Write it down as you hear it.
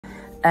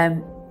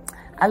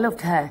I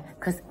loved her,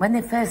 because when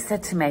they first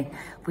said to me,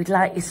 we'd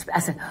like you to... I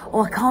said,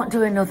 oh, I can't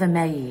do another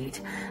maid.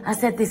 I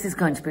said, this is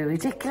going to be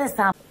ridiculous.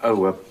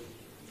 Oh,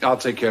 I'll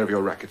take care of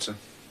your racket, sir.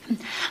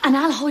 And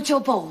I'll hold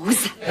your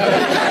balls. Ethel?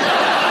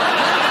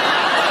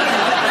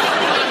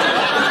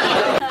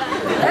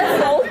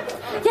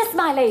 Yes,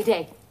 my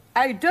lady.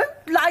 I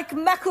don't like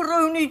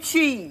macaroni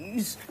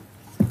cheese.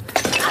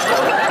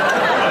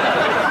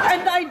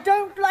 And I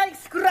don't like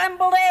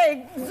scrambled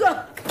eggs.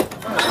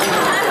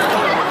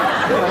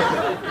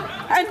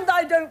 And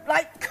I don't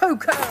like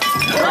cocoa.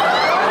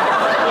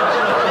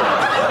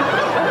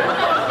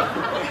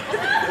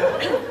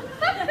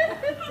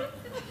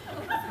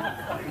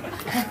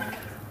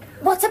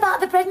 What about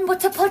the bread and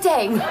butter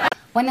pudding?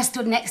 When I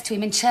stood next to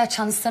him in church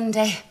on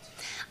Sunday,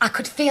 I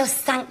could feel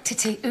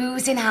sanctity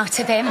oozing out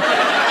of him.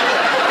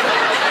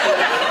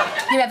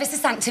 You're ever so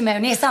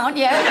sanctimonious, aren't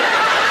you?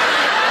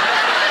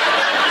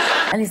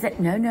 And he said,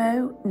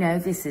 no,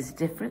 this is a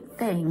different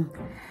thing.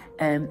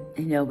 You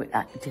know,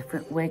 a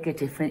different wig, a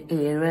different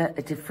era,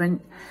 a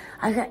different...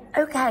 I said,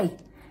 OK.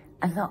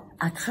 I thought,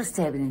 I trust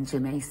David and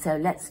Jimmy, so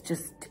let's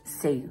just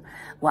see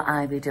what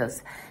Ivy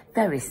does.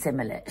 Very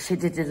similar. She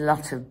did a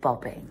lot of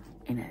bobbing,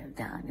 you know,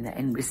 down, you know,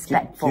 in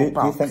respectful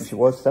bobs. Do you think she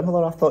was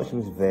similar? I thought she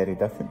was very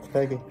different to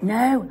Peggy.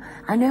 No,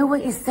 I know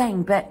what you're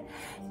saying, but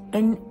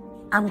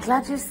I'm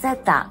glad you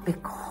said that,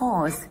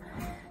 because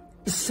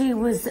she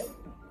was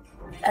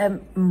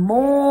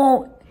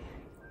more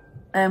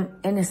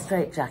in a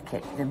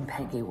straitjacket than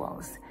Peggy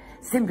was,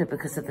 simply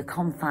because of the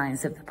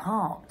confines of the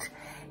part.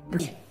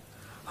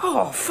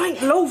 Oh,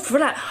 thank Lord for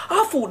that.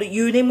 I thought that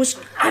you and him was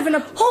having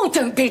a... Oh,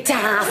 don't be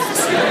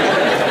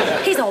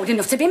daft. He's old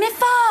enough to be my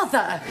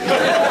father.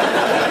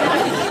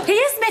 He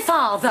is my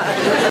father.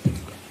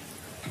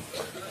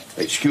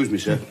 Excuse me,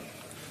 sir.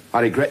 I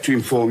regret to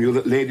inform you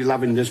that Lady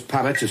Lavender's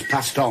parrot has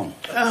passed on.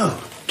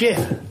 Oh,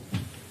 dear.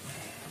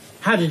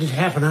 How did it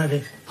happen,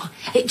 Ivy?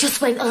 It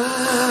just went...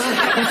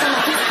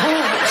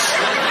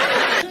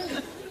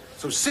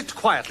 So sit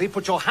quietly,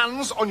 put your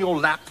hands on your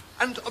lap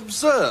and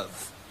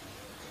observe.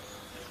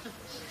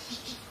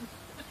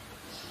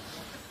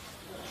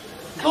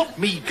 Not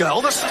me,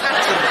 girl, the statue.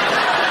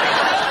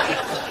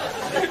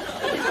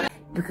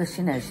 Because,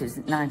 you know, she was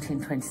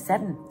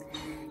 1927.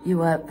 You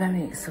were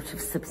very sort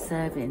of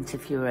subservient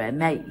if you were a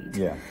maid.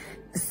 Yeah.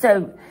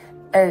 So,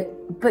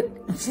 but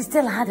she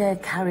still had her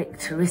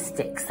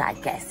characteristics, I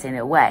guess, in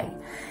a way.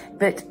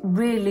 But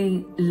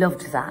really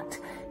loved that.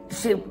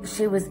 She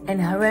was, in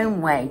her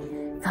own way,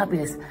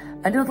 fabulous.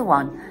 Another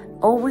one,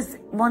 always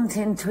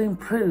wanting to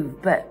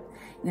improve, but,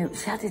 you know,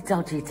 she had a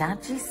dodgy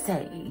dad, you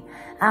see.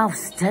 Al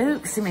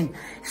Stokes, I mean,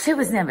 she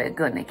was never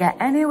going to get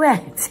anywhere,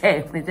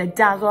 Tim, with a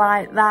dad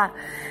like that.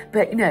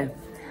 But, you know,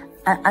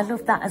 I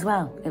love that as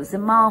well. It was a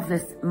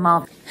marvellous...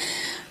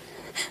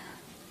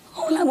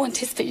 All I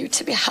want is for you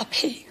to be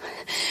happy.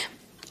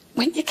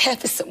 When you care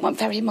for someone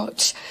very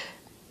much,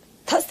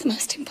 that's the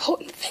most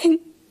important thing.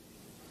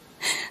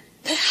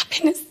 Their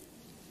happiness.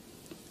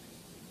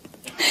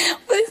 Well,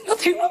 there's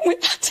nothing wrong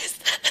with that, is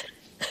there?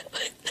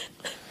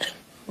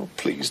 Oh,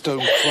 please don't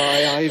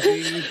cry,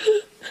 Ivy.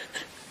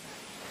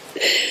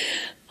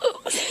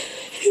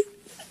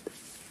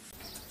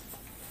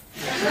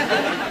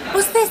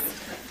 What's this?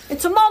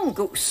 It's a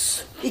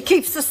mongoose. He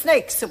keeps the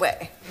snakes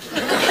away.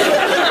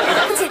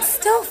 But it's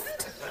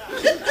stuffed.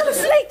 The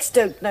snakes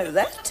don't know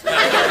that.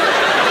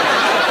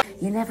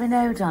 You never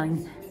know,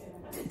 darling.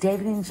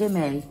 David and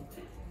Jimmy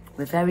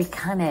were very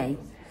canny.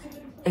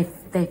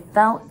 If they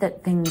felt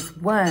that things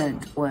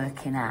weren't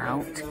working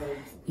out,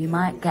 you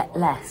might get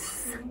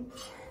less.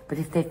 But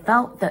if they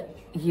felt that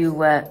you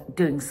were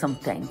doing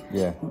something,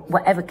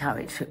 whatever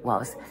character it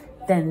was,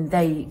 then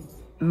they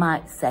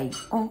might say,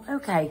 oh,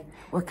 OK,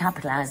 we'll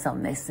capitalise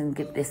on this and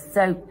give this.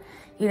 So,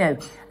 you know,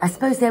 I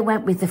suppose they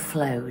went with the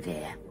flow,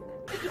 dear.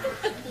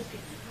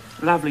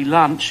 Lovely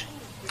lunch.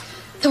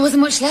 There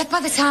wasn't much left by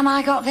the time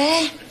I got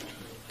there.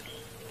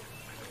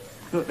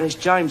 Look, there's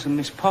James and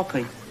Miss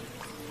Poppy.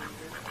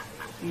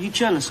 Are you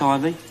jealous,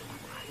 Ivy?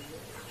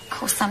 Of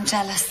course I'm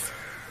jealous.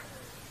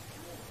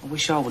 I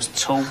wish I was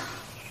tall,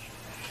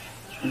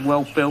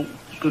 well-built,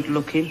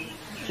 good-looking,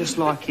 just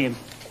like him.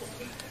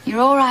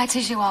 You're all right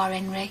as you are,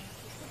 Henry.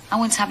 I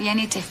wouldn't have you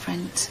any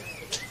different.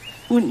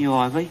 Wouldn't you,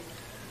 Ivy?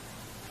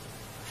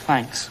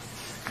 Thanks.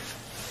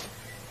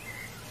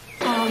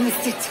 Oh,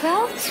 Mr.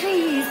 12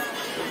 Trees.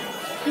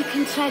 You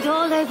can tread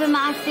all over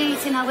my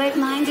feet and I won't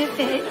mind a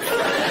bit.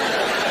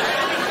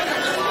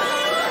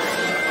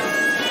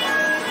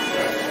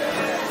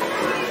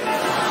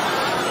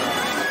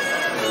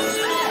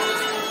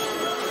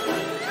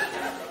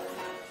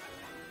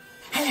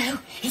 Hello,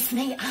 it's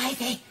me,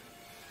 Ivy.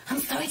 I'm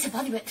sorry to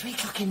bother you at 3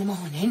 o'clock in the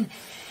morning,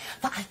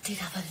 but I did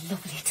have a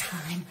lovely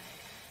time.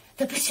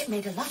 The bishop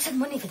made a lot of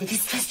money for the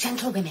distressed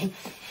gentlewomen,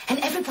 and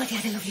everybody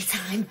had a lovely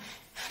time.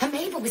 And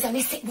Mabel was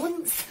only sick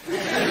once.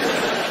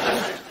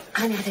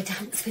 And I had a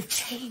dance with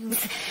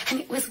James, and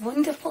it was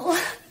wonderful.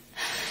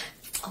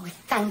 Oh,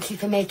 thank you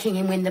for making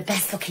him win the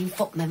best-looking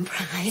footman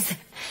prize.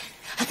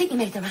 I think you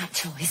made the right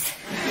choice.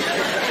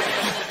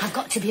 I've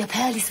got to be up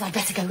early, so I'd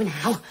better go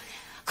now.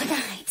 Good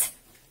night.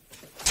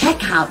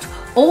 Check out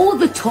all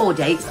the tour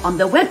dates on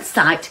the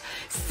website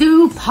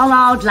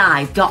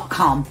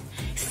SuPollardLive.com.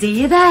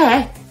 See you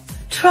there.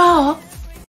 Tra.